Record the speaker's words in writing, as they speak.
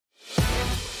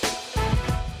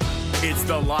It's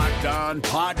the Locked On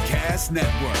Podcast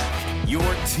Network, your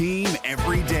team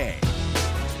every day.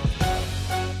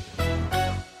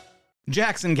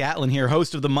 Jackson Gatlin here,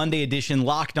 host of the Monday edition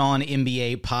Locked On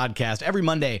NBA podcast. Every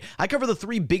Monday, I cover the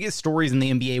three biggest stories in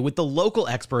the NBA with the local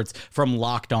experts from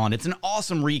Locked On. It's an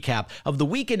awesome recap of the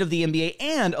weekend of the NBA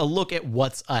and a look at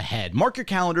what's ahead. Mark your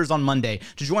calendars on Monday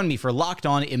to join me for Locked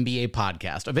On NBA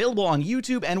podcast, available on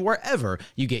YouTube and wherever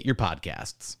you get your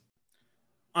podcasts.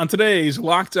 On today's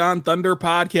Locked On Thunder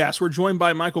podcast, we're joined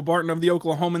by Michael Barton of the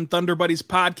Oklahoman Thunder Buddies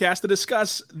podcast to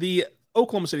discuss the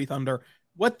Oklahoma City Thunder,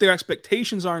 what their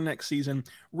expectations are next season,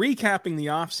 recapping the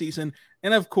offseason,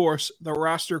 and of course, the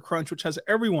roster crunch, which has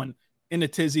everyone in a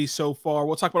tizzy so far.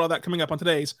 We'll talk about all that coming up on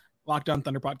today's Locked On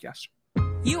Thunder podcast.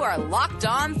 You are Locked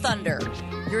On Thunder,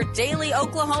 your daily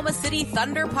Oklahoma City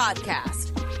Thunder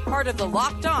podcast. Part of the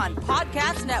Locked On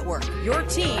Podcast Network, your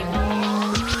team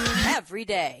every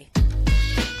day.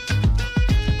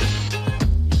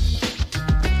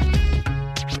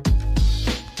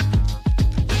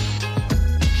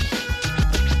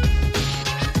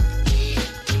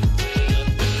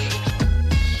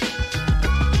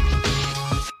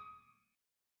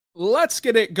 Let's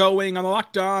get it going on the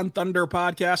Locked On Thunder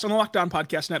podcast, on the Locked On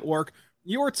Podcast Network,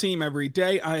 your team every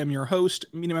day. I am your host,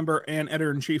 media member, and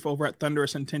editor-in-chief over at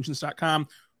thunderousintentions.com,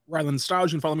 Rylan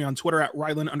Stiles. You can follow me on Twitter at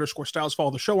Rylan_Stiles. Follow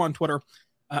the show on Twitter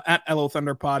at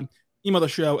LOThunderPod. Email the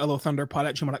show,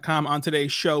 LOThunderPod@gmail.com. On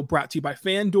today's show, brought to you by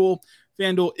FanDuel.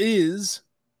 FanDuel is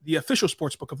the official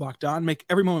sportsbook of Locked On. Make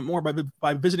every moment more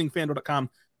by visiting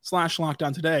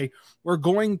FanDuel.com/LockedOn today. We're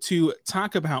going to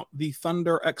talk about the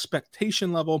Thunder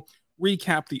expectation level,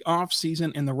 recap the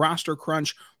offseason and the roster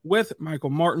crunch with Michael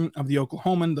Martin of the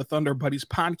Oklahoman, the Thunder Buddies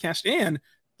podcast, and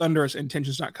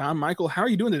thunderousintentions.com. Michael, how are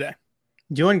you doing today?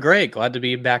 Doing great. Glad to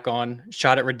be back on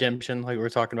Shot at Redemption, like we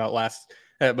were talking about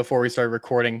before we started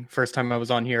recording. First time I was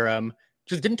on here,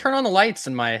 just didn't turn on the lights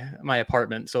in my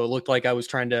apartment, so it looked like I was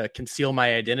trying to conceal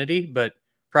my identity, but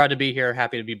proud to be here,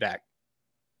 happy to be back.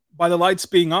 By the lights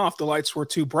being off, the lights were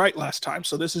too bright last time.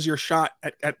 So this is your shot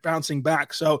at bouncing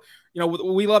back. So,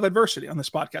 we love adversity on this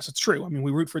podcast. It's true. I mean,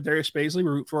 we root for Darius Bazley, we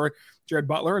root for Jared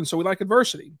Butler, and so we like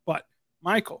adversity. But,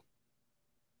 Michael,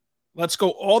 let's go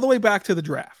all the way back to the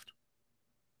draft.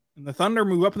 And the Thunder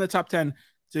move up in the top 10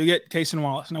 to get Cason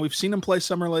Wallace. Now, we've seen him play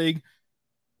Summer League.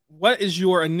 What is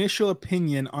your initial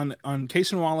opinion on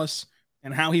Cason Wallace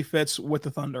and how he fits with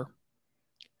the Thunder?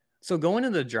 So going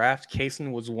into the draft,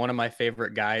 Cason was one of my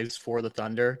favorite guys for the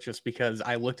Thunder, just because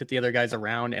I looked at the other guys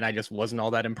around and I just wasn't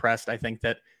all that impressed. I think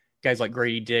that guys like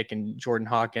Grady Dick and Jordan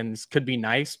Hawkins could be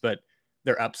nice, but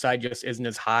their upside just isn't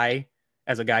as high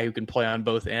as a guy who can play on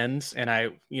both ends. And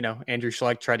Andrew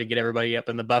Schleck tried to get everybody up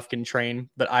in the Buffkin train,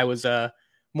 but I was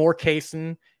more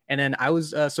Cason. And then I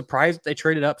was surprised they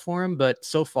traded up for him, but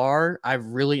so far I've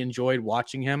really enjoyed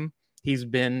watching him. He's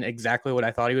been exactly what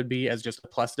I thought he would be, as just a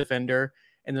plus defender.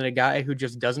 And then a guy who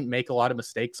just doesn't make a lot of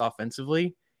mistakes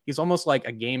offensively. He's almost like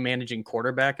a game managing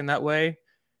quarterback in that way.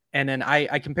 And then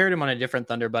I compared him on a different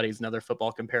Thunder Buddies, another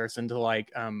football comparison, to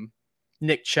like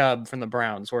Nick Chubb from the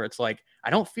Browns, where it's like, I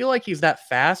don't feel like he's that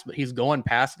fast, but he's going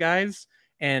past guys.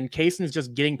 And Cason's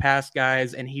just getting past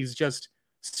guys, and he's just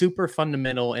super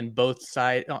fundamental on both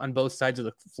sides of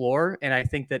the floor. And I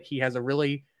think that he has a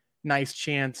really nice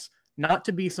chance not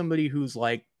to be somebody who's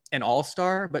like an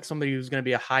all-star, but somebody who's going to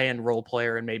be a high-end role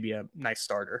player and maybe a nice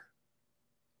starter.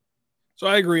 So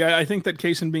I agree. I think that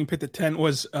Cason being picked at 10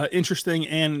 was interesting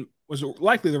and was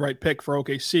likely the right pick for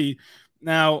OKC.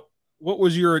 Now, what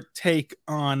was your take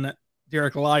on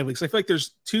Derek Lively? Because I feel like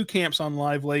there's two camps on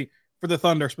Lively for the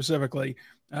Thunder specifically.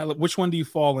 Which one do you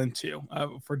fall into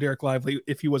for Derek Lively?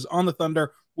 If he was on the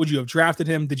Thunder, would you have drafted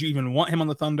him? Did you even want him on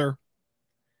the Thunder?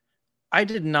 I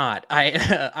did not.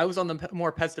 I was on the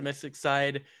more pessimistic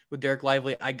side with Derek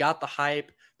Lively. I got the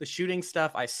hype, the shooting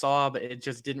stuff I saw, but it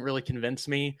just didn't really convince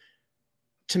me.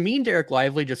 To me, Derek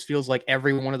Lively just feels like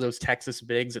every one of those Texas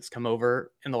bigs that's come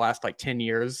over in the last 10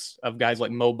 years, of guys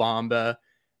like Mo Bamba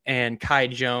and Kai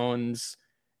Jones.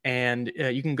 And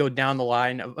you can go down the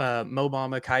line of Mo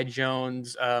Bamba, Kai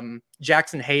Jones,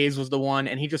 Jackson Hayes was the one.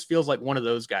 And he just feels like one of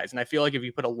those guys. And I feel like if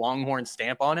you put a Longhorn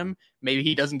stamp on him, maybe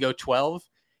he doesn't go 12.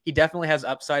 He definitely has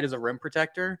upside as a rim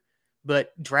protector,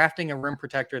 but drafting a rim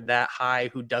protector that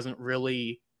high who doesn't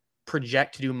really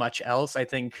project to do much else, I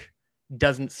think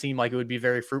doesn't seem like it would be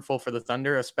very fruitful for the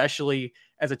Thunder, especially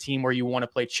as a team where you want to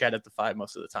play Chet at the 5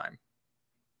 most of the time.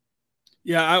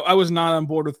 Yeah, I was not on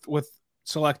board with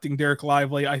selecting Derek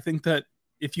Lively. I think that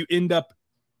if you end up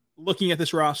looking at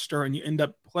this roster and you end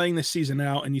up playing this season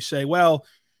out and you say, well,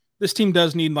 this team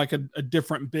does need like a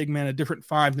different big man, a different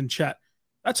five than Chet.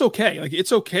 that's okay. Like,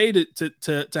 it's okay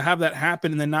to have that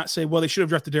happen and then not say, well, they should have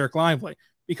drafted Derek Lively,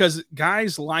 because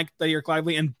guys like Derek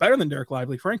Lively, and better than Derek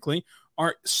Lively, frankly,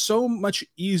 are so much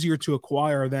easier to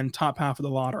acquire than top half of the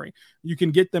lottery. You can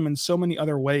get them in so many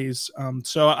other ways.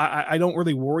 So I don't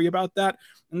really worry about that.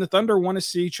 And the Thunder want to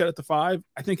see Chet at the 5.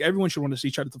 I think everyone should want to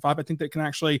see Chet at the 5. I think that can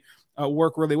actually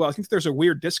work really well. I think there's a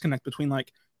weird disconnect between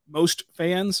like most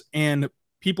fans and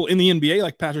people in the NBA,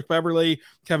 like Patrick Beverley,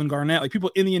 Kevin Garnett. Like, people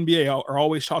in the NBA are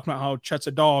always talking about how Chet's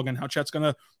a dog and how Chet's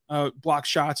going to block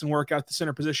shots and work out the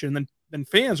center position. And then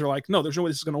fans are like, no, there's no way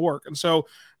this is going to work. And so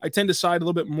I tend to side a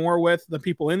little bit more with the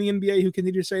people in the NBA who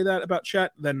continue to say that about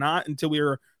Chet than not, until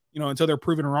until they're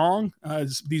proven wrong.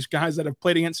 These guys that have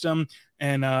played against him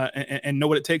and know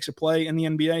what it takes to play in the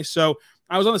NBA. So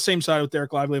I was on the same side with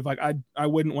Derek Lively of like, I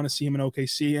wouldn't want to see him in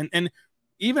OKC. And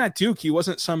even at Duke, he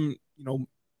wasn't some,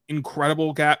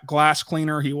 incredible glass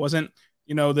cleaner. He wasn't,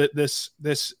 this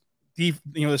deep,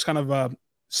 this kind of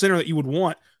center that you would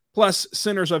want. Plus,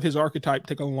 centers of his archetype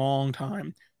take a long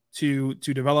time to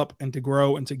develop and to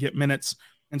grow and to get minutes.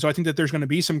 And so I think that there's going to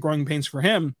be some growing pains for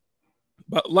him.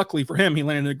 But luckily for him, he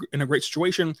landed in a great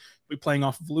situation. We're playing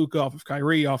off of Luka, off of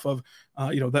Kyrie, off of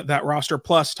that roster,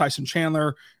 plus Tyson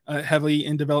Chandler, heavily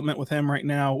in development with him right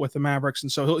now with the Mavericks,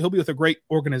 and so he'll be with a great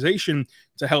organization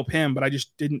to help him. But I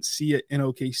just didn't see it in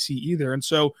OKC either. And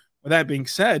so with that being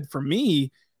said, for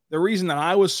me, the reason that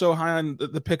I was so high on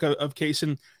the pick of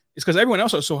Kaysen is because everyone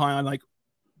else I was so high on like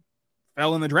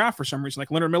fell in the draft for some reason.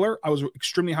 Like Leonard Miller, I was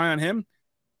extremely high on him.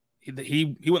 He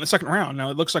went in the second round.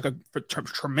 Now it looks like a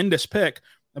tremendous pick,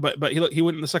 but he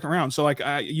went in the second round. So like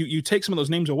you take some of those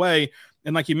names away,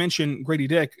 and like you mentioned, Grady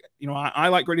Dick. I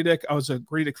like Grady Dick. I was a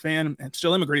Grady Dick fan, and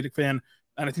still am a Grady Dick fan.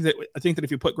 And I think that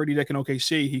if you put Grady Dick in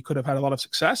OKC, he could have had a lot of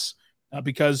success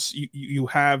because you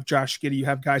have Josh Giddey, you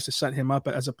have guys to set him up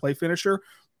as a play finisher,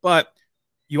 but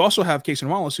you also have Cason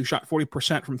Wallace, who shot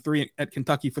 40% from 3 at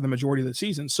Kentucky for the majority of the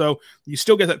season. So you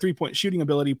still get that 3-point shooting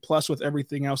ability, plus with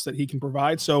everything else that he can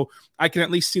provide. So I can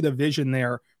at least see the vision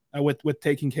there with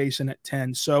taking Cason at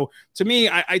 10. So to me,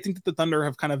 I think that the Thunder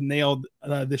have kind of nailed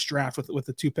this draft with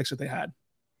the 2 picks that they had.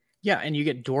 Yeah, and you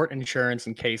get Dort Insurance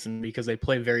and Cason because they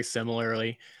play very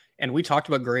similarly. And we talked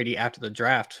about Grady after the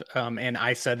draft, and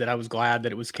I said that I was glad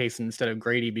that it was Cason instead of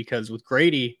Grady, because with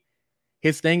Grady,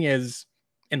 his thing is,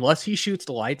 unless he shoots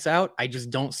the lights out, I just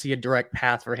don't see a direct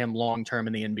path for him long-term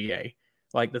in the NBA.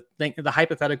 Like the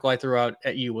hypothetical I threw out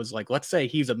at you was like, let's say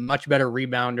he's a much better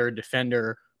rebounder,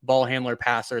 defender, ball handler,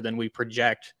 passer than we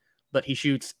project, but he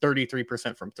shoots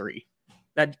 33% from 3.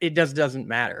 That it doesn't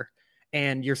matter.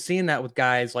 And you're seeing that with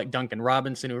guys like Duncan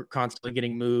Robinson, who are constantly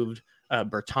getting moved,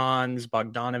 Bertans,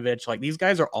 Bogdanovich. Like, these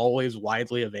guys are always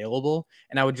widely available.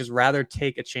 And I would just rather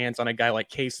take a chance on a guy like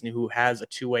Cason, who has a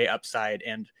two-way upside.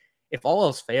 And if all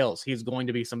else fails, he's going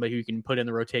to be somebody who you can put in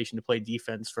the rotation to play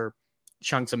defense for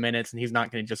chunks of minutes, and he's not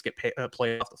going to just get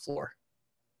played off the floor.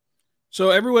 So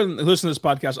everyone who listens to this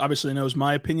podcast obviously knows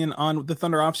my opinion on the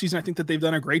Thunder offseason. I think that they've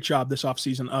done a great job this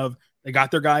offseason of they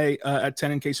got their guy at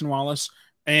 10 in Cason Wallace.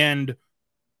 And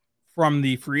from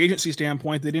the free agency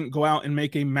standpoint, they didn't go out and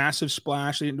make a massive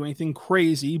splash. They didn't do anything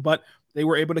crazy, but they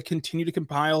were able to continue to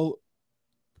compile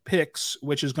picks,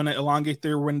 which is going to elongate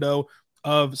their window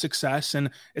of success,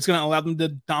 and it's going to allow them to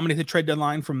dominate the trade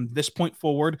deadline from this point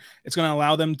forward. It's going to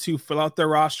allow them to fill out their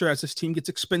roster as this team gets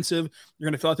expensive. You're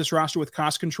going to fill out this roster with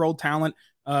cost-controlled talent,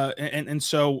 and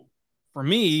so for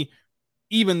me,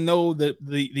 even though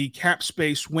the cap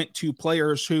space went to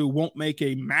players who won't make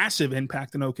a massive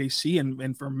impact in OKC,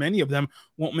 and for many of them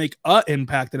won't make an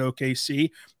impact at OKC,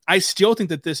 I still think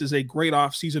that this is a great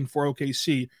offseason for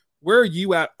OKC. Where are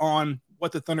you at on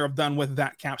what the Thunder have done with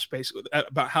that cap space,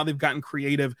 about how they've gotten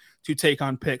creative to take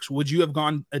on picks? Would you have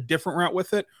gone a different route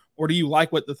with it, or do you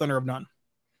like what the Thunder have done?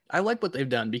 I like what they've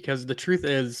done, because the truth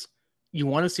is you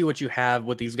want to see what you have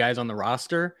with these guys on the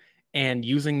roster, and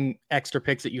using extra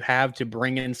picks that you have to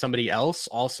bring in somebody else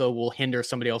also will hinder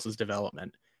somebody else's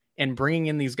development. And bringing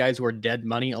in these guys who are dead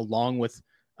money along with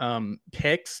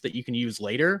picks that you can use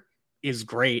later is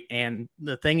great. And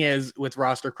the thing is, with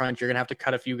roster crunch, you're going to have to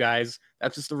cut a few guys.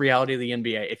 That's just the reality of the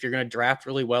NBA. If you're going to draft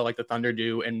really well like the Thunder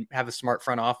do and have a smart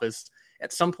front office,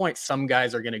 at some point, some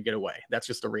guys are going to get away. That's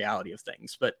just the reality of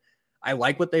things. But I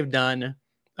like what they've done.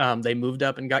 They moved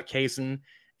up and got Cason.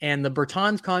 And the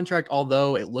Bertans contract,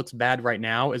 although it looks bad right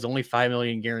now, is only $5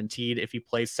 million guaranteed if he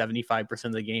plays 75%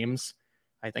 of the games.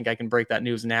 I think I can break that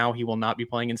news now. He will not be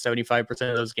playing in 75%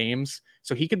 of those games.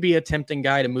 So he could be a tempting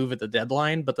guy to move at the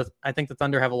deadline, but I think the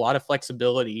Thunder have a lot of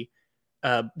flexibility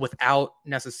without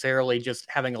necessarily just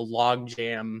having a log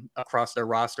jam across their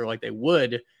roster like they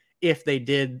would if they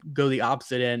did go the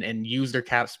opposite end and use their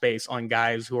cap space on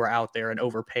guys who are out there and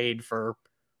overpaid for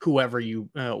whoever you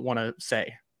want to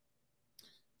say.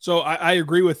 So I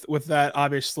agree with that,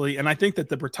 obviously. And I think that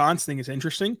the Bertans thing is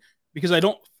interesting because I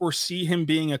don't foresee him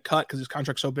being a cut because his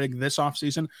contract's so big this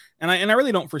offseason. And I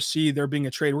really don't foresee there being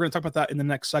a trade. We're going to talk about that in the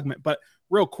next segment. But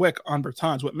real quick on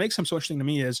Bertans, what makes him so interesting to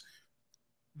me is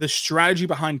the strategy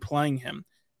behind playing him.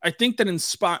 I think that in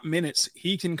spot minutes,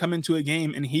 he can come into a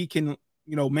game and he can,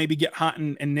 maybe get hot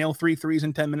and nail 3 threes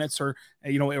in 10 minutes or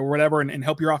whatever and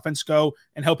help your offense go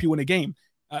and help you win a game.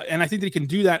 And I think that he can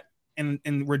do that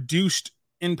in reduced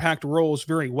impact roles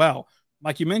very well.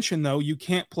 Like you mentioned, though, you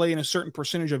can't play in a certain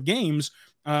percentage of games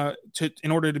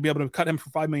in order to be able to cut him for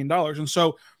 $5 million. And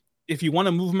so if you want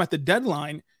to move him at the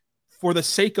deadline for the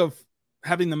sake of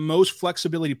having the most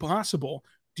flexibility possible,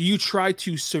 do you try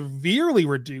to severely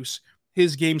reduce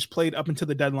his games played up until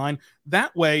the deadline?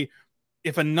 That way,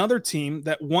 if another team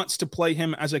that wants to play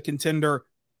him as a contender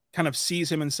kind of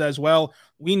sees him and says, well,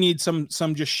 we need some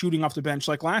just shooting off the bench.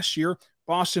 Like last year,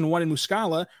 Boston wanted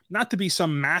Muscala not to be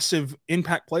some massive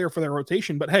impact player for their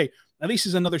rotation, but hey, at least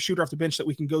he's another shooter off the bench that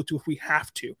we can go to if we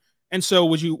have to. And so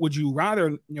would you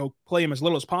rather play him as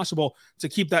little as possible to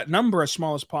keep that number as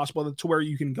small as possible to where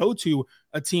you can go to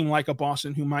a team like a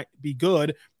Boston who might be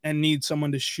good and need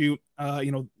someone to shoot,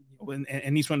 and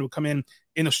need someone to come in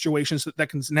those situations that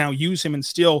can now use him and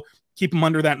still keep him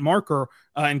under that marker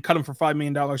and cut him for $5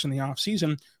 million in the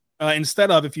offseason. Instead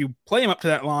of if you play him up to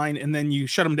that line and then you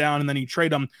shut him down and then you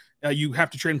trade him, you have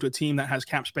to trade him to a team that has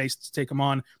cap space to take him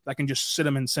on, that can just sit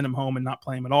him and send him home and not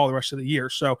play him at all the rest of the year.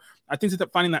 So I think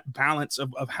that finding that balance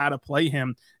of how to play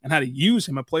him and how to use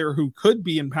him, a player who could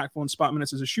be impactful in spot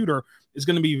minutes as a shooter, is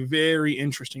going to be very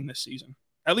interesting this season,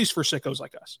 at least for sickos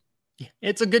like us.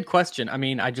 It's a good question. I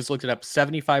mean, I just looked it up.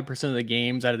 75% of the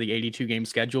games out of the 82 game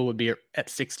schedule would be at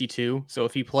 62. So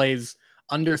if he plays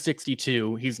under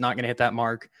 62, he's not going to hit that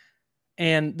mark.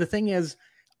 And the thing is,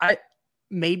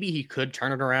 maybe he could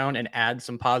turn it around and add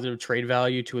some positive trade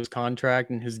value to his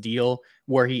contract and his deal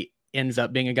where he ends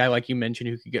up being a guy, like you mentioned,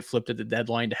 who could get flipped at the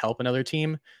deadline to help another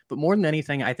team. But more than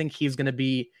anything, I think he's going to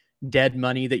be dead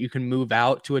money that you can move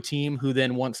out to a team who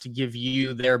then wants to give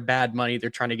you their bad money they're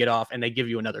trying to get off, and they give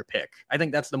you another pick. I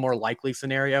think that's the more likely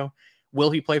scenario. Will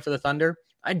he play for the Thunder?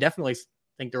 I definitely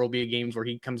think there will be games where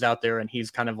he comes out there and he's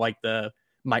kind of like the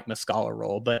Mike Muscala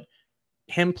role, but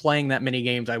him playing that many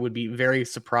games, I would be very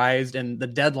surprised. And the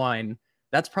deadline,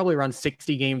 that's probably around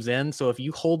 60 games in. So if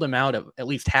you hold him out of at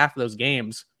least half of those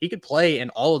games, he could play in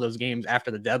all of those games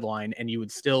after the deadline, and you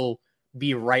would still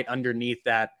be right underneath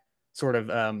that sort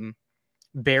of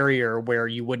barrier where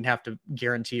you wouldn't have to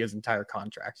guarantee his entire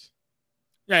contract.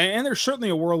 Yeah, and there's certainly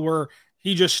a world where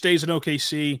he just stays in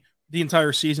OKC the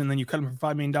entire season, then you cut him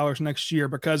for $5 million next year,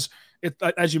 because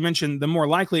as you mentioned, the more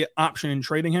likely option in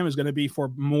trading him is going to be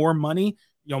for more money,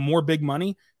 more big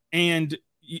money. And,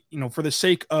 for the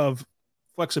sake of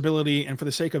flexibility and for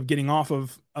the sake of getting off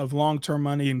of long-term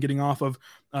money and getting off of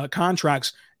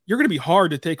contracts, you're going to be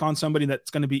hard to take on somebody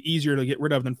that's going to be easier to get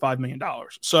rid of than $5 million.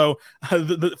 So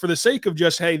for the sake of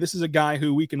just, hey, this is a guy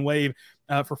who we can waive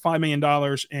for $5 million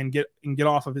and get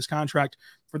off of his contract,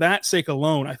 for that sake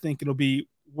alone, I think it'll be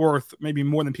worth maybe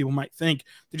more than people might think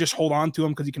to just hold on to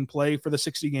him because he can play for the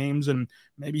 60 games and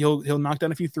maybe he'll knock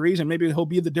down a few threes and maybe he'll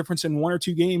be the difference in 1 or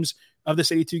 2 games of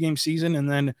this 82 game season. And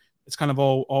then it's kind of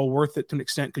all worth it to an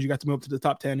extent because you got to move up to the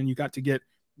top 10 and you got to get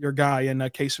your guy in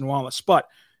Case and Wallace. But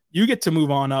you get to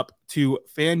move on up to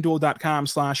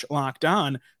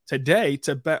FanDuel.com/lockedon today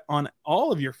to bet on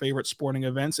all of your favorite sporting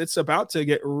events. It's about to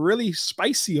get really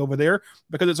spicy over there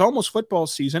because it's almost football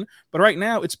season, but right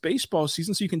now it's baseball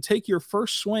season. So you can take your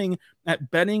first swing at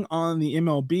betting on the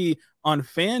MLB on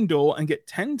FanDuel and get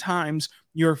 10 times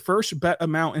your first bet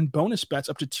amount in bonus bets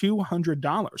up to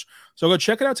 $200. So go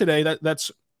check it out today.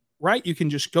 That's right. You can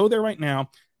just go there right now.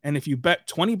 And if you bet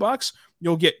 $20,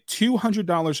 you'll get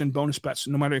 $200 in bonus bets,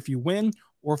 no matter if you win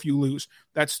or if you lose.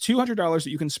 That's $200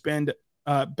 that you can spend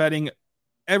betting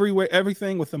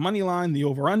everything with the money line, the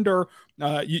over-under.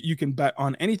 You can bet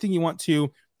on anything you want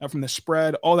to from the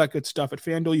spread, all that good stuff at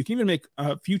FanDuel. You can even make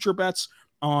future bets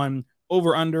on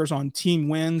over-unders on team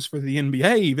wins for the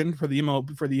NBA, even for the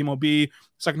MLB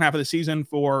second half of the season,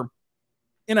 for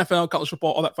NFL, college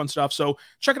football, all that fun stuff. So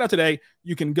check it out today.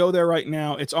 You can go there right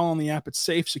now. It's all on the app. It's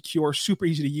safe, secure, super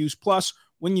easy to use. Plus,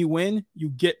 when you win, you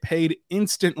get paid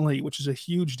instantly, which is a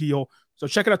huge deal. So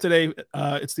check it out today.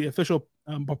 It's the official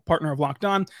partner of Locked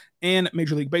On and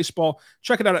Major League Baseball.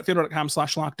 Check it out at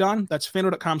FanDuel.com/lockedon. That's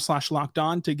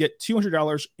FanDuel.com/lockedon to get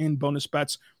 $200 in bonus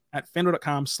bets at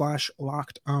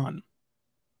FanDuel.com/lockedon.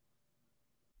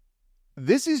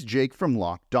 This is Jake from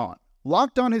Locked On.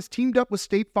 Locked On has teamed up with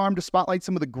State Farm to spotlight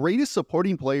some of the greatest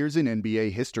supporting players in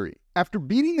NBA history. After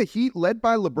beating the Heat led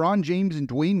by LeBron James and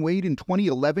Dwayne Wade in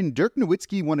 2011, Dirk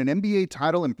Nowitzki won an NBA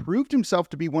title and proved himself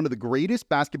to be one of the greatest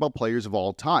basketball players of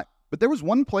all time. But there was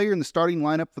one player in the starting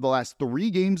lineup for the last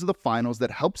 3 games of the finals that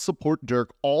helped support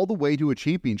Dirk all the way to a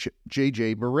championship,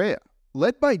 JJ Barea.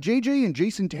 Led by JJ and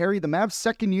Jason Terry, the Mavs'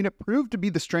 second unit proved to be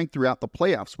the strength throughout the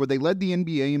playoffs, where they led the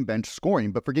NBA in bench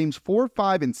scoring. But for games 4,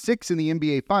 5, and 6 in the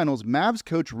NBA Finals, Mavs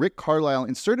coach Rick Carlisle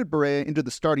inserted Barea into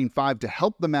the starting 5 to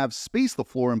help the Mavs space the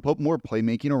floor and put more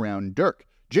playmaking around Dirk.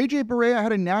 JJ Barea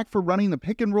had a knack for running the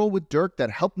pick and roll with Dirk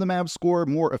that helped the Mavs score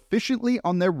more efficiently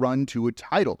on their run to a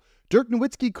title. Dirk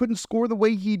Nowitzki couldn't score the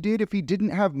way he did if he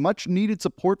didn't have much needed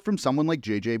support from someone like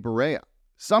JJ Barea.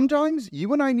 Sometimes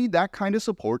you and I need that kind of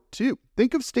support too.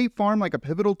 Think of State Farm like a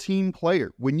pivotal team player.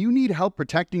 When you need help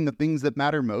protecting the things that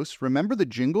matter most, remember the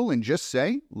jingle and just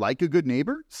say, like a good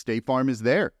neighbor, State Farm is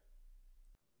there.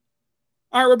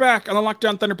 All right, we're back on the Locked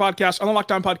On Thunder podcast, on the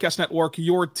Locked On Podcast Network,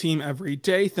 your team every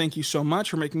day. Thank you so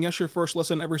much for making us your first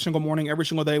listen every single morning, every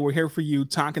single day. We're here for you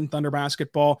talking Thunder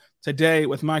basketball today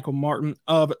with Michael Martin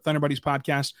of Thunder Buddies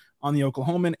Podcast on the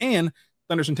Oklahoman and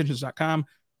thundersintentions.com.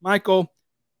 Michael,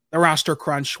 the roster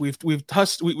crunch, we've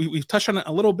touched on it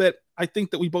a little bit. I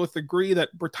think that we both agree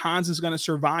that Bertans is going to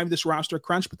survive this roster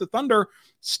crunch, but the Thunder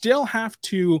still have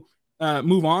to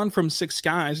move on from 6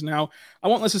 guys. Now, I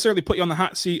won't necessarily put you on the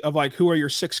hot seat of like who are your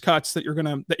 6 cuts that you're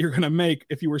gonna make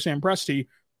if you were Sam Presti,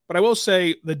 but I will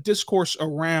say the discourse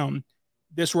around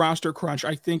this roster crunch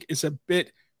I think is a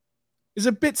bit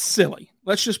silly.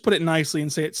 Let's just put it nicely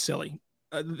and say it's silly.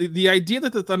 The idea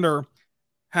that the Thunder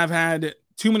have had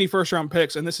too many first-round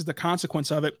picks, and this is the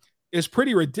consequence of it, is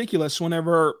pretty ridiculous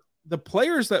whenever the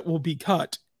players that will be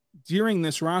cut during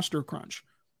this roster crunch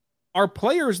are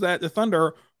players that the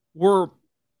Thunder were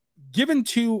given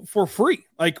to for free,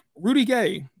 like Rudy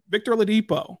Gay, Victor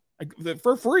Oladipo, like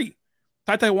for free,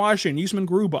 Ty Washington, Usman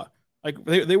Garuba, like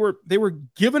they were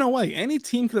given away. Any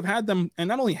team could have had them, and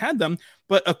not only had them,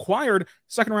 but acquired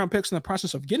second-round picks in the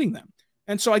process of getting them.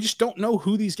 And so I just don't know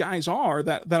who these guys are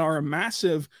that are a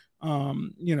massive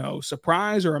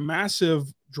surprise or a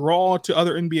massive draw to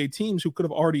other NBA teams who could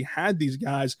have already had these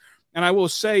guys. And I will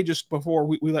say, just before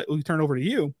we turn over to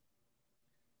you,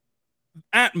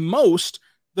 at most,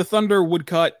 the Thunder would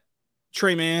cut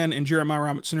Trey Mann and Jeremiah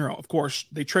Robinson-Earl. Of course,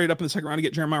 they traded up in the second round to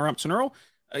get Jeremiah Robinson-Earl.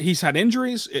 He's had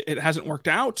injuries. It hasn't worked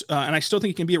out. And I still think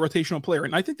he can be a rotational player.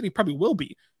 And I think that he probably will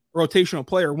be a rotational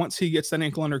player once he gets that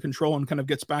ankle under control and kind of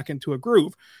gets back into a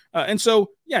groove. And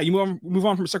so, yeah, you move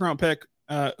on from a second round pick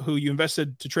who you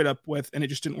invested to trade up with, and it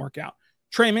just didn't work out.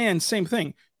 Trey Mann, same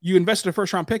thing. You invested a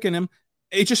first round pick in him.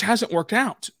 It just hasn't worked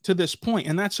out to this point,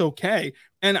 and that's okay.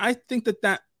 And I think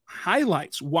that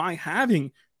highlights why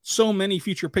having so many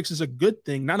future picks is a good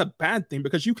thing, not a bad thing,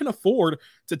 because you can afford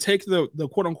to take the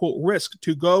quote unquote risk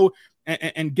to go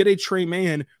and get a Trey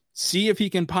Mann, see if he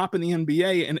can pop in the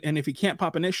NBA. And if he can't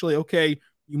pop initially, okay,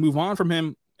 you move on from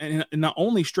him and not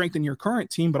only strengthen your current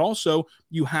team, but also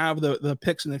you have the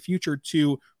picks in the future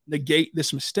to negate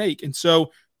this mistake. And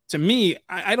so to me,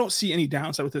 I don't see any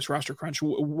downside with this roster crunch.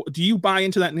 Do you buy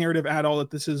into that narrative at all, that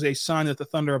this is a sign that the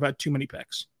Thunder have had too many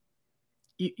picks?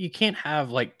 You can't have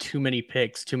like too many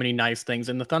picks, too many nice things.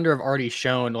 And the Thunder have already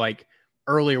shown, like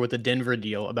earlier with the Denver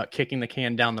deal, about kicking the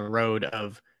can down the road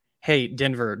of, hey,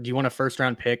 Denver, do you want a first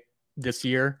round pick this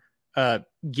year?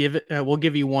 We'll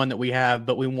give you one that we have,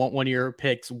 but we want one of your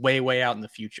picks way out in the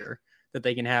future that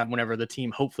they can have whenever the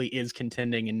team hopefully is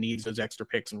contending and needs those extra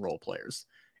picks and role players.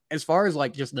 As far as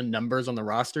like just the numbers on the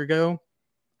roster go,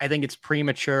 I think it's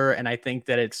premature, and I think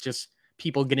that it's just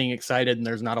people getting excited and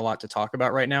there's not a lot to talk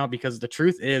about right now, because the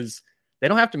truth is they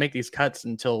don't have to make these cuts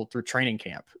until through training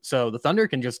camp. So the Thunder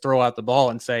can just throw out the ball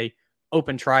and say,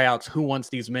 open tryouts, who wants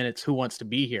these minutes, who wants to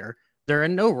be here? They're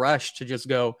in no rush to just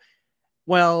go,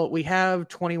 well, we have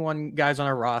 21 guys on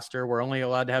our roster. We're only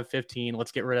allowed to have 15.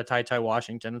 Let's get rid of Ty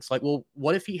Washington. It's like, well,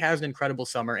 what if he has an incredible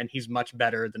summer and he's much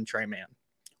better than Trey Mann?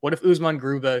 What if Usman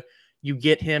Garuba, you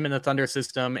get him in the Thunder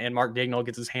system and Mark Daigneault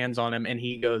gets his hands on him and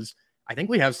he goes, I think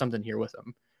we have something here with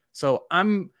him. So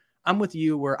I'm with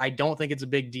you where I don't think it's a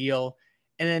big deal.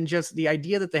 And then just the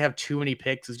idea that they have too many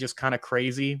picks is just kind of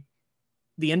crazy.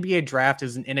 The NBA draft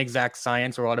is an inexact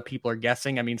science where a lot of people are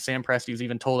guessing. I mean, Sam Presti's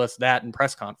even told us that in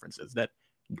press conferences, that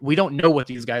we don't know what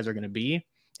these guys are going to be.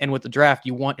 And with the draft,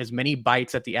 you want as many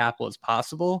bites at the apple as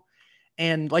possible.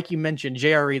 And like you mentioned,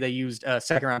 JRE, they used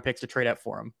second round picks to trade up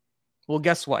for him. Well,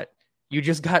 guess what? You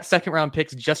just got second round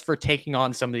picks just for taking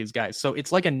on some of these guys. So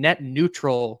it's like a net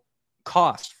neutral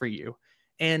cost for you.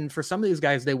 And for some of these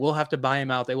guys, they will have to buy him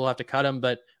out. They will have to cut him.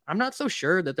 But I'm not so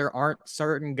sure that there aren't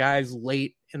certain guys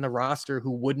late in the roster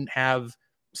who wouldn't have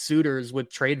suitors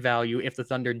with trade value if the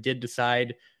Thunder did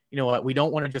decide, you know what, we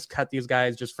don't want to just cut these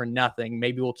guys just for nothing.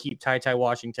 Maybe we'll keep Ty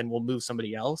Washington. We'll move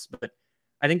somebody else. But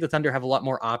I think the Thunder have a lot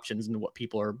more options than what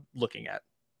people are looking at.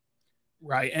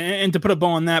 Right. And to put a bow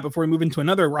on that before we move into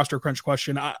another roster crunch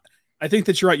question, I think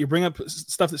that you're right. You bring up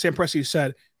stuff that Sam Presti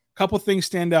said. A couple of things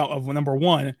stand out. Of number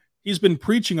one, he's been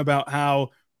preaching about how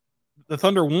the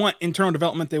Thunder want internal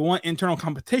development. They want internal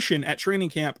competition at training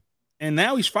camp. And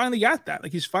now he's finally got that.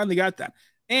 He's finally got that.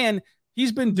 And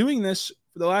he's been doing this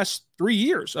for the last 3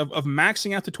 years of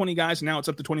maxing out to 20 guys. And now it's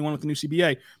up to 21 with the new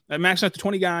CBA. Maxing out to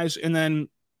 20 guys, and then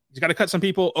he's got to cut some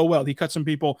people. Oh, well, he cut some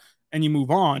people and you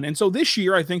move on. And so this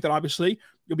year, I think that obviously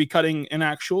you'll be cutting an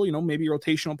actual, maybe a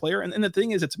rotational player. And the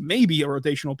thing is, it's maybe a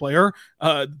rotational player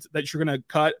that you're going to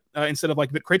cut instead of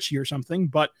like Vic Krejci or something.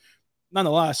 But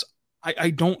nonetheless, I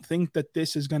don't think that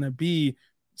this is going to be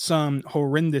some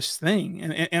horrendous thing.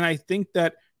 And I think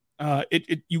that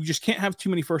you just can't have too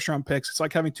many first round picks. It's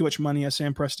like having too much money, as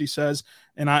Sam Presti says.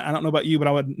 And I don't know about you, but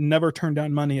I would never turn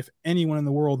down money if anyone in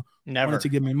the world wanted to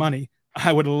give me money.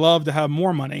 I would love to have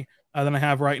more money than I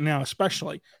have right now,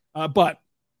 especially. But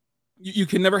you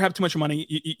can never have too much money.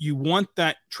 You want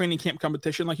that training camp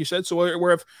competition, like you said. So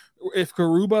where if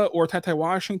Garuba or Ty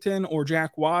Washington or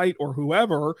Jack White or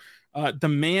whoever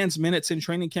demands minutes in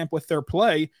training camp with their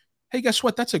play, hey, guess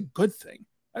what? That's a good thing.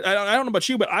 I don't know about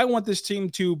you, but I want this team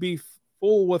to be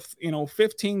full with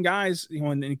 15 guys,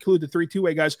 and include the 3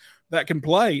 two-way guys that can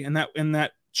play and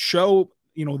that show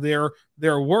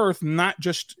their worth, not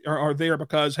just are there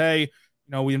because hey,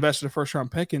 we invested a first round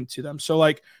pick into them. So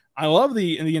like I love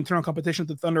the internal competition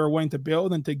that the Thunder are willing to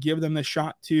build and to give them the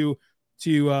shot to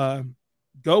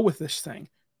go with this thing.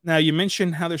 Now you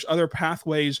mentioned how there's other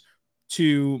pathways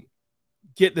to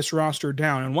get this roster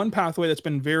down, and one pathway that's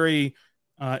been very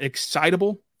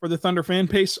excitable for the Thunder fan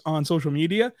base on social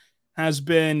media has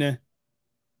been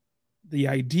the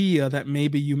idea that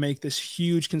maybe you make this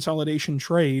huge consolidation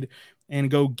trade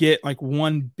and go get like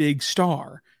one big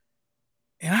star.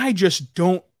 And I just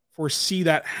don't foresee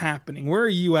that happening. Where are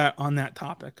you at on that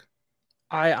topic?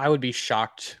 I would be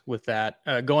shocked with that.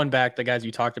 Going back, the guys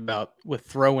you talked about with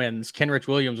throw-ins, Kenrich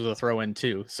Williams was a throw-in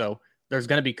too. So there's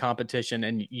going to be competition,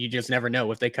 and you just never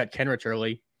know. If they cut Kenrich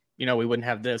early, we wouldn't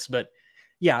have this. But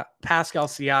yeah, Pascal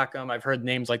Siakam, I've heard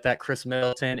names like that, Chris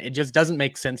Middleton. It just doesn't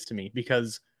make sense to me,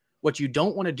 because what you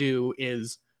don't want to do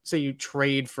is, say you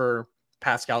trade for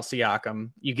Pascal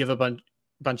Siakam, you give a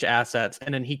bunch of assets,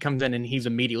 and then he comes in and he's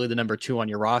immediately the number 2 on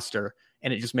your roster,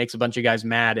 and it just makes a bunch of guys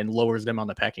mad and lowers them on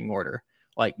the pecking order.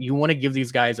 Like, you want to give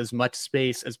these guys as much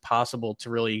space as possible to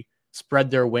really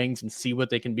spread their wings and see what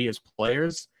they can be as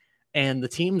players. And the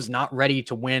team's not ready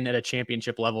to win at a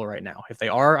championship level right now. If they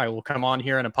are, I will come on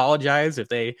here and apologize if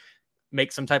they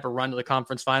make some type of run to the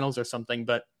conference finals or something.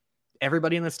 But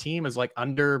everybody in this team is like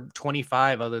under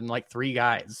 25 other than like 3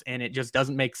 guys. And it just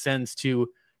doesn't make sense to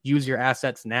use your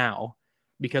assets now,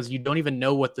 because you don't even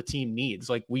know what the team needs.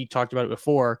 Like we talked about it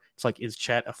before. It's like, is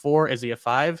Chet a 4? Is he a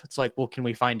 5? It's like, well, can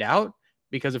we find out?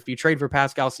 Because if you trade for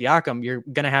Pascal Siakam, you're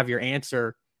going to have your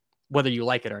answer whether you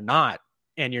like it or not.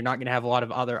 And you're not going to have a lot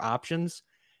of other options.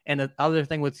 And the other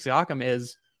thing with Siakam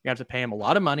is you have to pay him a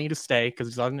lot of money to stay because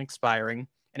he's not expiring.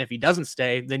 And if he doesn't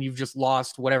stay, then you've just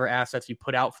lost whatever assets you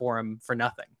put out for him for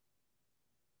nothing.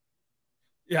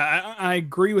 Yeah, I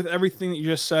agree with everything that you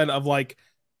just said. Of like,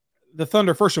 the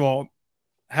Thunder, first of all,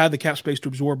 had the cap space to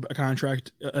absorb a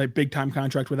contract, a big time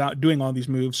contract, without doing all these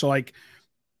moves. So like,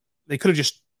 they could have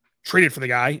just traded for the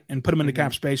guy and put him into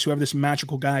cap space, whoever this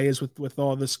magical guy is with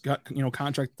all this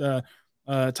contract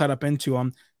tied up into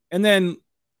him. And then,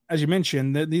 as you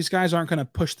mentioned, these guys aren't going to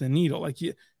push the needle. Like,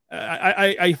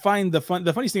 I find the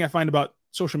funniest thing I find about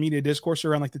social media discourse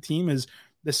around like the team is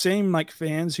the same like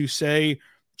fans who say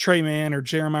Trey Mann or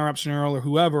Jeremiah Robson Earl or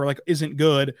whoever like isn't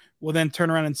good will then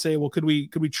turn around and say, well, could we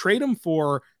trade him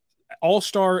for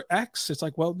All-Star X? It's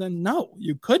like, well, then no,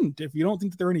 you couldn't. If you don't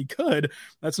think that they're any good,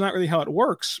 that's not really how it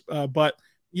works. But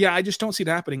yeah, I just don't see it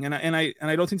happening. And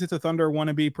I don't think that the Thunder want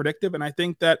to be predictive. And I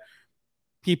think that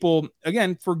people,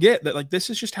 again, forget that like this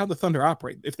is just how the Thunder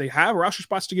operate. If they have roster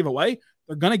spots to give away,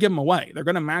 they're going to give them away. They're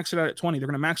going to max it out at 20. They're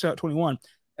going to max it out at 21.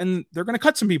 And they're going to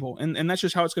cut some people. And that's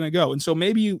just how it's going to go. And so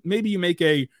maybe you make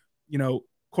a,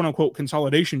 quote unquote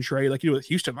consolidation trade like you do with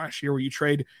Houston last year, where you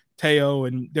trade Teo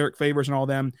and Derek Favors and all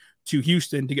them to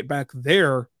Houston to get back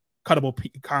their cuttable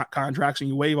contracts, and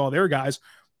you waive all their guys.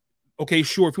 Okay,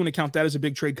 sure. If you want to count that as a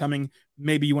big trade coming,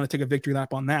 maybe you want to take a victory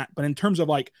lap on that. But in terms of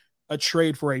like a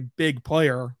trade for a big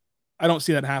player, I don't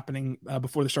see that happening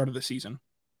before the start of the season.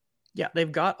 Yeah,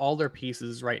 they've got all their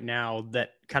pieces right now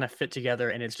that kind of fit together,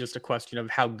 and it's just a question of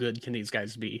how good can these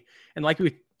guys be. And like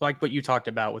what you talked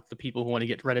about with the people who want to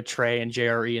get rid of Trey and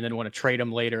JRE and then want to trade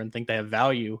them later and think they have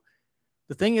value.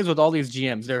 The thing is with all these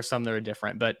GMs, there are some that are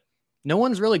different, but no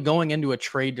one's really going into a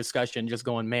trade discussion just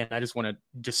going, man, I just want to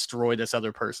destroy this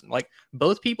other person. Like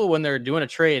both people, when they're doing a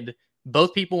trade,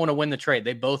 both people want to win the trade.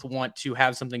 They both want to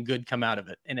have something good come out of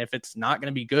it. And if it's not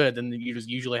going to be good, then you just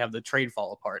usually have the trade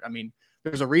fall apart. I mean,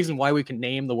 there's a reason why we can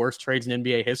name the worst trades in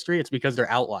NBA history. It's because they're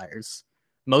outliers.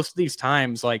 Most of these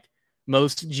times, like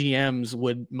most GMs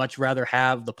would much rather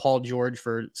have the Paul George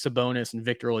for Sabonis and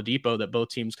Victor Oladipo that both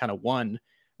teams kind of won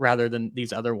rather than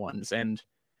these other ones. And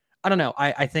I don't know.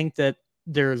 I think that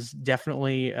there's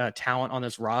definitely talent on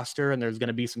this roster and there's going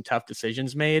to be some tough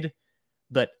decisions made,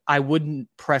 but I wouldn't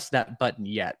press that button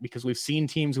yet because we've seen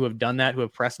teams who have done that, who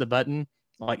have pressed the button.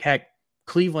 Like, heck,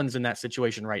 Cleveland's in that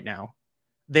situation right now.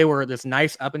 They were this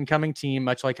nice up-and-coming team,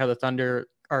 much like how the Thunder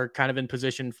are kind of in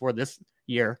position for this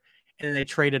year. And they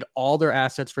traded all their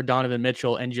assets for Donovan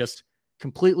Mitchell and just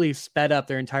completely sped up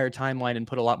their entire timeline and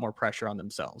put a lot more pressure on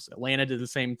themselves. Atlanta did the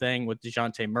same thing with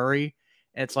DeJounte Murray.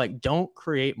 And it's like, don't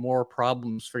create more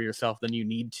problems for yourself than you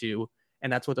need to.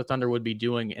 And that's what the Thunder would be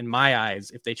doing, in my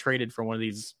eyes, if they traded for one of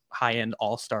these high-end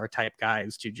all-star type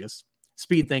guys to just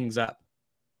speed things up.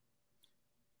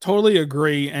 Totally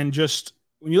agree. And just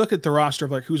when you look at the roster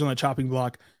of like who's on the chopping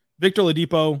block, Victor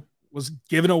Oladipo was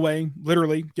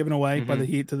literally given away by the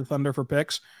Heat to the Thunder for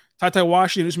picks. Ty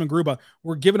Washington and Usman Garuba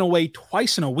were given away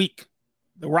twice in a week.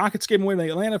 The Rockets gave them away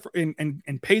to Atlanta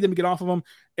and paid them to get off of them.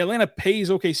 Atlanta pays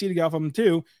OKC to get off of them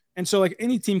too. And so like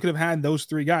any team could have had those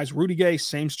three guys. Rudy Gay,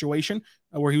 same situation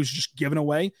where he was just given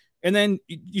away. And then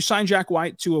you sign Jack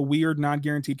White to a weird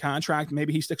non-guaranteed contract.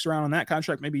 Maybe he sticks around on that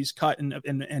contract. Maybe he's cut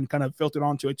and kind of filtered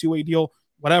onto a two-way deal,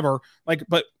 whatever. Like,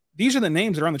 but these are the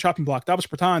names that are on the chopping block. Davis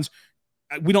Bertans,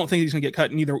 we don't think he's going to get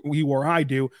cut, neither you or I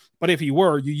do. But if he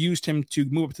were, you used him to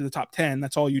move up to the top 10.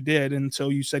 That's all you did. And so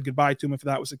you said goodbye to him if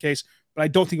that was the case. But I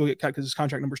don't think he'll get cut because his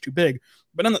contract number is too big.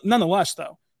 But nonetheless,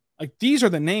 though, like these are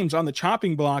the names on the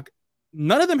chopping block.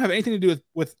 None of them have anything to do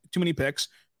with too many picks.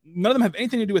 None of them have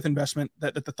anything to do with investment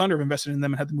that the Thunder have invested in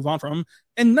them and had to move on from them.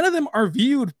 And none of them are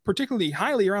viewed particularly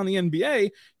highly around the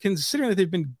NBA, considering that they've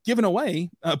been given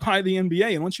away by the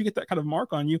NBA. And once you get that kind of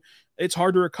mark on you, it's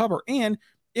hard to recover. And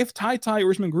if Ty or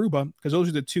Usman Garuba, because those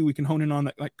are the two we can hone in on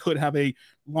that like could have a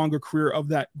longer career of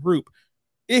that group,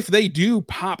 if they do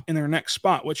pop in their next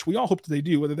spot, which we all hope that they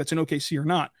do, whether that's in OKC or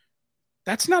not,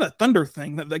 that's not a Thunder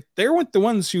thing. Like they weren't the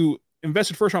ones who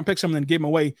invested first round picks and then gave them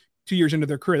away 2 years into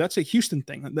their career. That's a Houston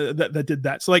thing that did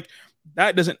that. So like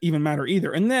that doesn't even matter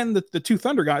either. And then the two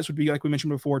Thunder guys would be, like we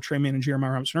mentioned before, Trey Mann and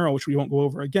Jeremiah Robinson-Earl, which we won't go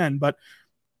over again. But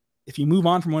if you move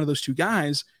on from one of those two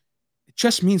guys, it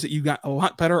just means that you got a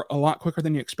lot better, a lot quicker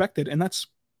than you expected. And that's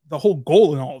the whole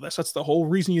goal in all of this. That's the whole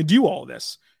reason you do all of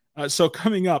this. So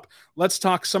coming up, let's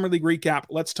talk Summer League recap.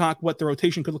 Let's talk what the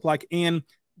rotation could look like and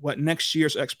what next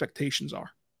year's expectations are.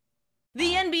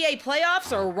 The NBA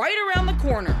playoffs are right around the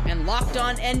corner, and Locked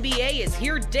On NBA is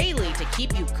here daily to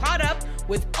keep you caught up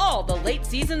with all the late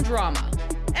season drama.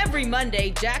 Every Monday,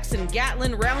 Jackson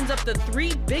Gatlin rounds up the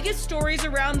 3 biggest stories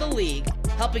around the league,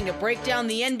 helping to break down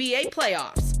the NBA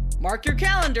playoffs. Mark your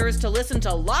calendars to listen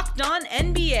to Locked On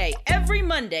NBA every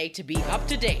Monday to be up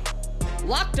to date.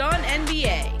 Locked On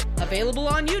NBA, available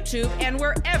on YouTube and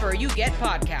wherever you get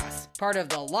podcasts. Part of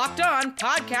the Locked On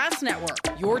Podcast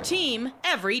Network, your team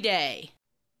every day.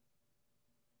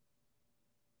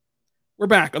 We're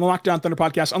back on the Locked On Thunder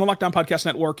podcast, on the Locked On Podcast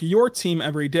Network, your team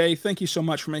every day. Thank you so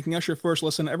much for making us your first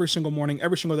listen every single morning,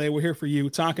 every single day. We're here for you,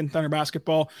 talking Thunder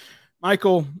basketball.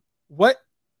 Michael, what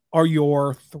are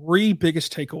your 3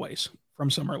 biggest takeaways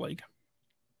from Summer League?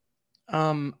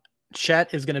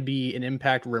 Chet is going to be an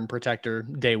impact rim protector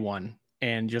day one,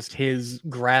 and just his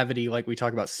gravity, like we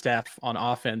talk about Steph on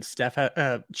offense.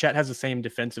 Chet has the same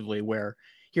defensively, where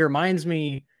he reminds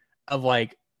me of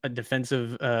like a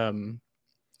defensive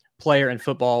player in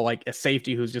football, like a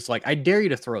safety who's just like, I dare you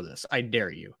to throw this. I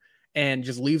dare you. And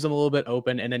just leaves them a little bit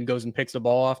open and then goes and picks the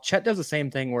ball off. Chet does the same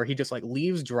thing where he just like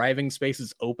leaves driving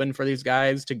spaces open for these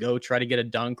guys to go try to get a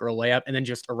dunk or a layup and then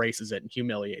just erases it and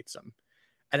humiliates them.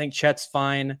 I think Chet's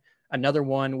fine. Another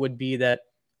one would be that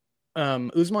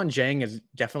Ousmane Dieng has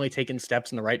definitely taken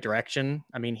steps in the right direction.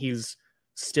 I mean, he's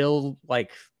still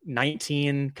like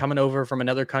 19, coming over from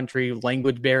another country,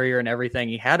 language barrier and everything.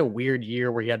 He had a weird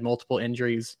year where he had multiple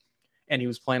injuries and he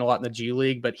was playing a lot in the G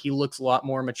League, but he looks a lot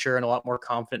more mature and a lot more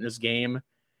confident in his game.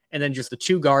 And then just the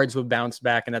 2 guards who have bounced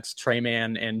back, and that's Trey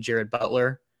Mann and Jared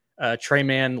Butler. Trey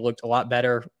Mann looked a lot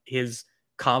better. His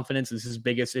confidence is his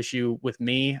biggest issue with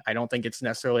me. I don't think it's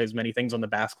necessarily as many things on the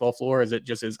basketball floor as it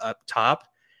just is up top.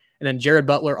 And then Jared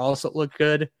Butler also looked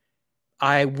good.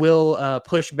 I will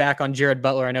push back on Jared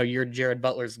Butler. I know you're Jared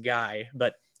Butler's guy,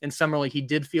 but in Summer League, he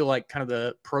did feel like kind of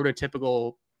the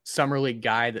prototypical Summer League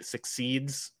guy that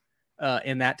succeeds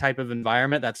in that type of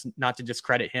environment. That's not to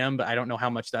discredit him, but I don't know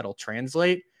how much that'll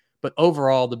translate. But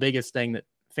overall, the biggest thing that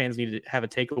fans need to have a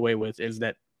takeaway with is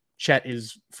that Chet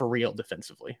is for real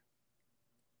defensively.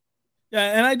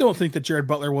 Yeah, and I don't think that Jared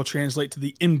Butler will translate to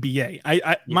the NBA.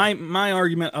 My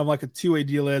argument of like a two-way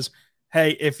deal is,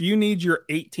 hey, if you need your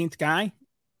 18th guy,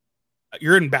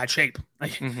 you're in bad shape.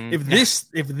 Like, if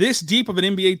this deep of an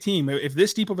NBA team, if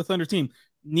this deep of a Thunder team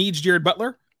needs Jared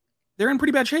Butler, they're in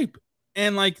pretty bad shape.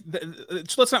 And like,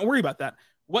 so let's not worry about that.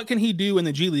 What can he do in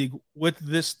the G League with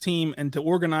this team and to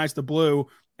organize the blue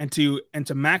and to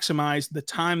maximize the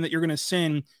time that you're going to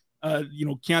send,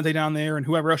 Keontae down there and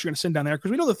whoever else you're going to send down there? Because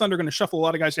we know the Thunder are going to shuffle a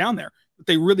lot of guys down there that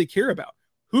they really care about.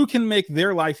 Who can make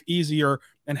their life easier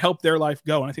and help their life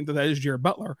go? And I think that is Jared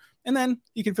Butler. And then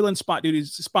you can fill in spot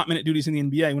minute duties in the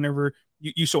NBA whenever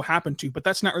you so happen to. But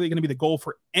that's not really going to be the goal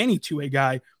for any two-way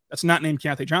guy that's not named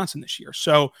Keontae Johnson this year.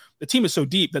 So the team is so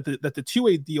deep that the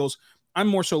two-way deals, I'm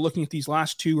more so looking at these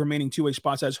last two remaining two-way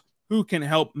spots as who can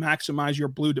help maximize your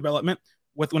blue development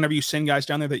with whenever you send guys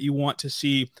down there that you want to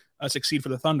see succeed for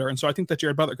the Thunder. And so I think that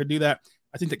Jared Butler could do that.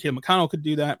 I think that Caleb McConnell could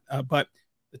do that. But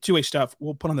the two-way stuff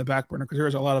we'll put on the back burner because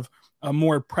there's a lot of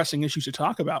more pressing issues to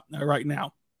talk about right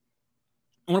now.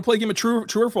 I want to play a game of true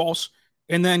or false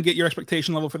and then get your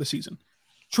expectation level for the season.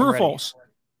 True or false?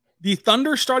 The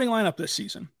Thunder starting lineup this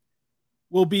season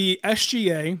will be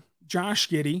SGA, Josh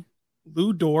Giddey,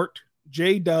 Lou Dort,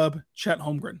 J-Dub, Chet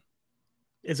Holmgren.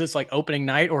 Is this like opening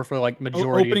night or for like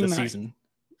majority of the night. Season?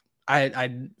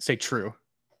 I'd say true,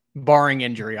 barring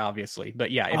injury, obviously.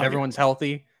 But yeah, if everyone's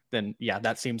healthy, then yeah,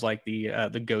 that seems like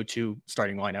the go-to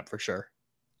starting lineup for sure.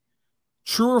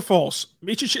 True or false?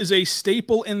 Micic is a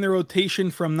staple in the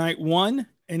rotation from night one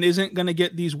and isn't going to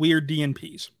get these weird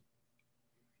DNPs.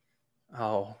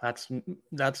 Oh,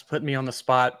 that's put me on the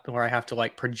spot where I have to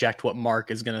like project what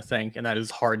Mark is going to think, and that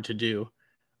is hard to do.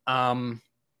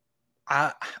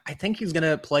 I think he's going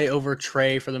to play over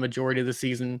Trey for the majority of the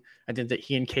season. I think that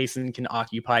he and Kaysen can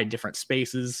occupy different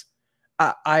spaces.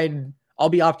 I'll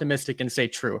be optimistic and say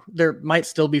true. There might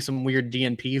still be some weird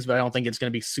DNPs, but I don't think it's going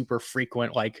to be super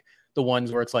frequent like the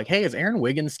ones where it's like, hey, is Aaron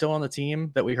Wiggins still on the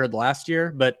team that we heard last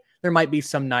year? But there might be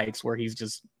some nights where he's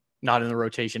just not in the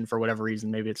rotation for whatever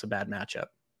reason. Maybe it's a bad matchup.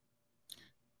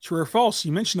 True or false?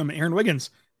 You mentioned him, Aaron Wiggins.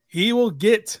 He will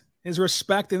get his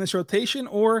respect in this rotation,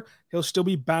 or he'll still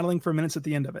be battling for minutes at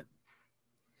the end of it.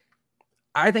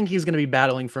 I think he's going to be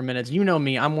battling for minutes. You know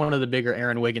me, I'm one of the bigger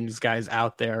Aaron Wiggins guys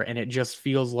out there, and it just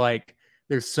feels like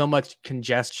there's so much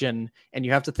congestion, and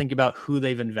you have to think about who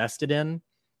they've invested in.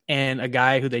 And a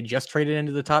guy who they just traded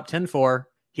into the top 10 for,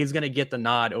 he's going to get the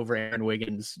nod over Aaron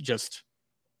Wiggins, just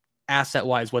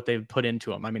asset-wise, what they've put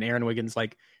into him. I mean, Aaron Wiggins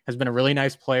has been a really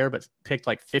nice player, but picked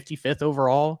 55th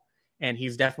overall, and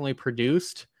he's definitely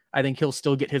produced. I think he'll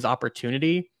still get his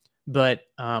opportunity, but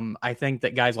I think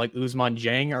that guys like Ousmane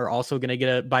Dieng are also going to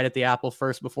get a bite at the apple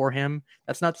first before him.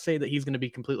 That's not to say that he's going to be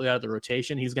completely out of the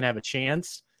rotation. He's going to have a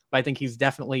chance, but I think he's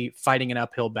definitely fighting an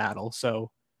uphill battle.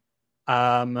 So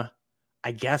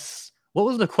I guess, what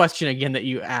was the question again that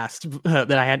you asked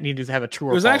that I had needed to have a true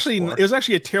or false for? It was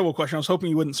actually a terrible question. I was hoping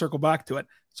you wouldn't circle back to it.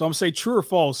 So I'm going to say true or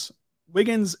false.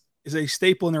 Wiggins is a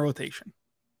staple in their rotation.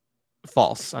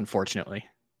 False, unfortunately.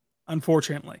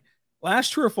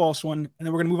 Last true or false one, and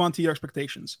then we're going to move on to your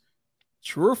expectations.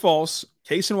 True or false,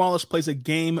 Cason Wallace plays a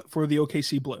game for the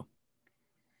OKC Blue.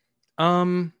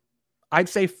 I'd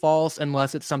say false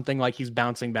unless it's something like he's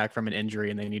bouncing back from an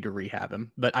injury and they need to rehab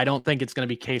him. But I don't think it's going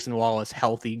to be Cason Wallace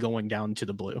healthy going down to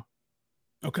the Blue.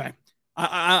 Okay.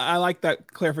 I like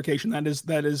that clarification.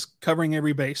 That is covering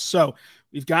every base. So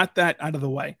we've got that out of the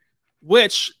way,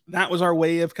 which that was our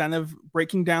way of kind of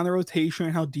breaking down the rotation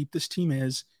and how deep this team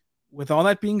is. With all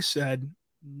that being said,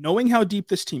 knowing how deep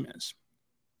this team is,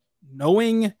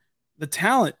 knowing the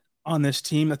talent on this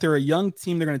team, that they're a young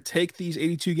team, they're going to take these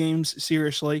 82 games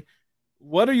seriously.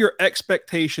 What are your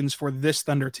expectations for this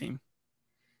Thunder team?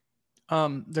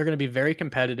 They're going to be very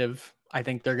competitive. I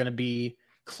think they're going to be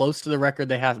close to the record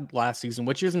they had last season,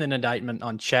 which isn't an indictment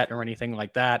on Chet or anything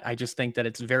like that. I just think that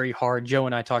it's very hard. Joe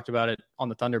and I talked about it on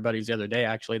the Thunder Buddies the other day,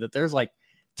 actually, that there's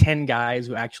 10 guys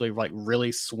who actually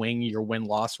really swing your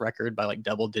win-loss record by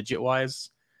double digit wise.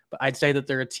 But I'd say that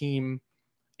they're a team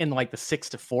in the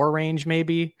 6-4 range,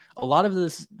 maybe. A lot of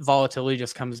this volatility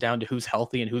just comes down to who's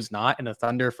healthy and who's not. And the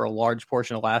Thunder, for a large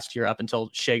portion of last year, up until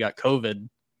Shea got COVID,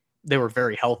 they were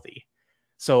very healthy.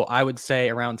 So I would say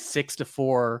around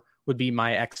 6-4 would be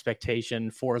my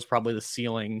expectation. 4 is probably the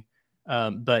ceiling.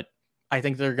 But I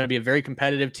think they're going to be a very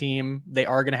competitive team. They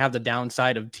are going to have the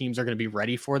downside of teams are going to be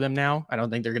ready for them now. I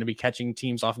don't think they're going to be catching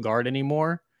teams off guard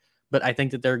anymore. But I think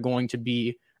that they're going to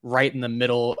be right in the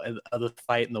middle of the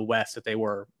fight in the West that they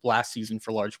were last season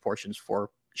for large portions before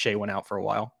Shea went out for a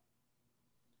while.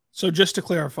 So just to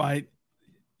clarify,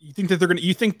 you think that they're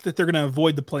going to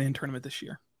avoid the play-in tournament this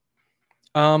year?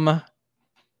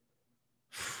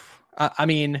 I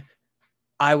mean,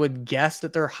 I would guess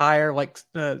that they're higher, like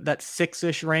that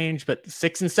 6-ish range, but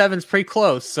 6 and 7 is pretty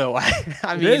close. So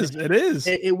I mean, it is.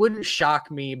 It wouldn't shock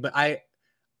me, but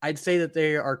I'd say that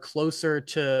they are closer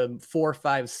to 4,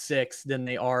 5, 6 than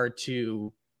they are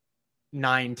to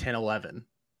 9, 10, 11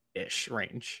 ish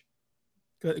range.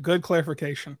 Good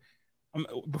clarification.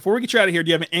 Before we get you out of here,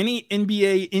 do you have any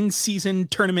NBA in-season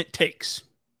tournament takes?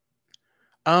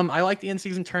 I like the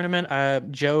in-season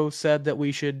tournament. Joe said that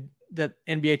that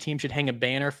NBA team should hang a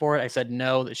banner for it. I said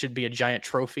no, it should be a giant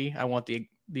trophy. I want the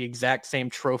exact same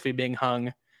trophy being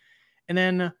hung. And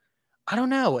then I don't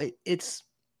know. It's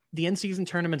the in-season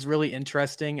tournament's really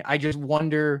interesting. I just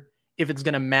wonder if it's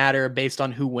going to matter based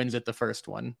on who wins it the first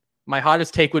one. My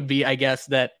hottest take would be, I guess,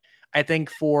 that I think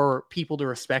for people to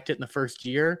respect it in the first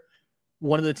year,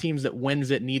 one of the teams that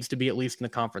wins it needs to be at least in the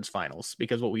conference finals,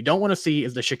 because what we don't want to see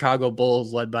is the Chicago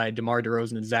Bulls led by DeMar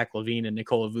DeRozan and Zach LaVine and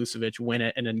Nikola Vucevic win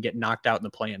it and then get knocked out in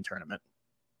the play-in tournament.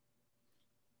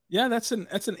 Yeah, that's an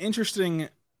interesting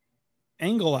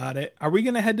angle at it. Are we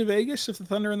going to head to Vegas if the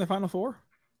Thunder are in the Final Four?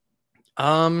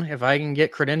 If I can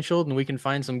get credentialed and we can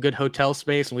find some good hotel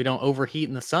space and we don't overheat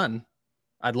in the sun,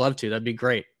 I'd love to. That'd be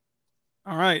great.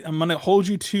 All right, I'm going to hold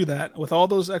you to that. With all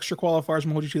those extra qualifiers, I'm going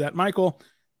to hold you to that. Michael,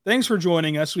 thanks for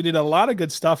joining us. We did a lot of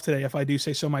good stuff today, if I do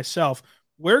say so myself.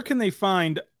 Where can they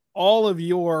find all of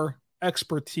your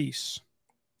expertise?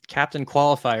 Captain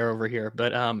Qualifier over here.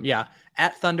 But yeah,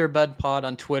 at Thunderbud Pod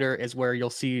on Twitter is where you'll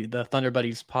see the Thunder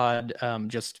Buddies Pod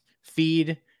just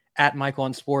feed, at Michael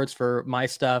on Sports for my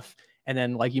stuff. And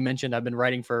then, like you mentioned, I've been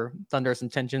writing for Thunderous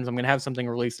Intentions. I'm going to have something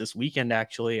released this weekend,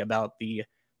 actually, about the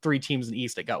 3 teams in the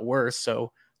East that got worse.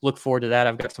 So look forward to that.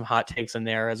 I've got some hot takes in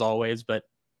there, as always. But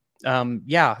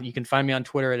yeah, you can find me on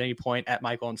Twitter at any point at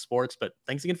Michael on Sports. But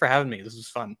thanks again for having me. This was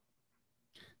fun.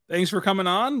 Thanks for coming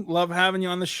on. Love having you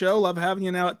on the show. Love having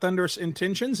you now at Thunderous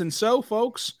Intentions. And so,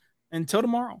 folks, until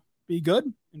tomorrow, be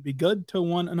good and be good to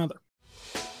one another.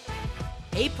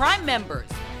 Hey, Prime members,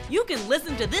 you can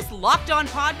listen to this Locked On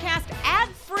podcast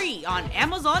ad-free on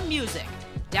Amazon Music.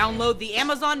 Download the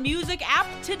Amazon Music app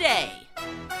today.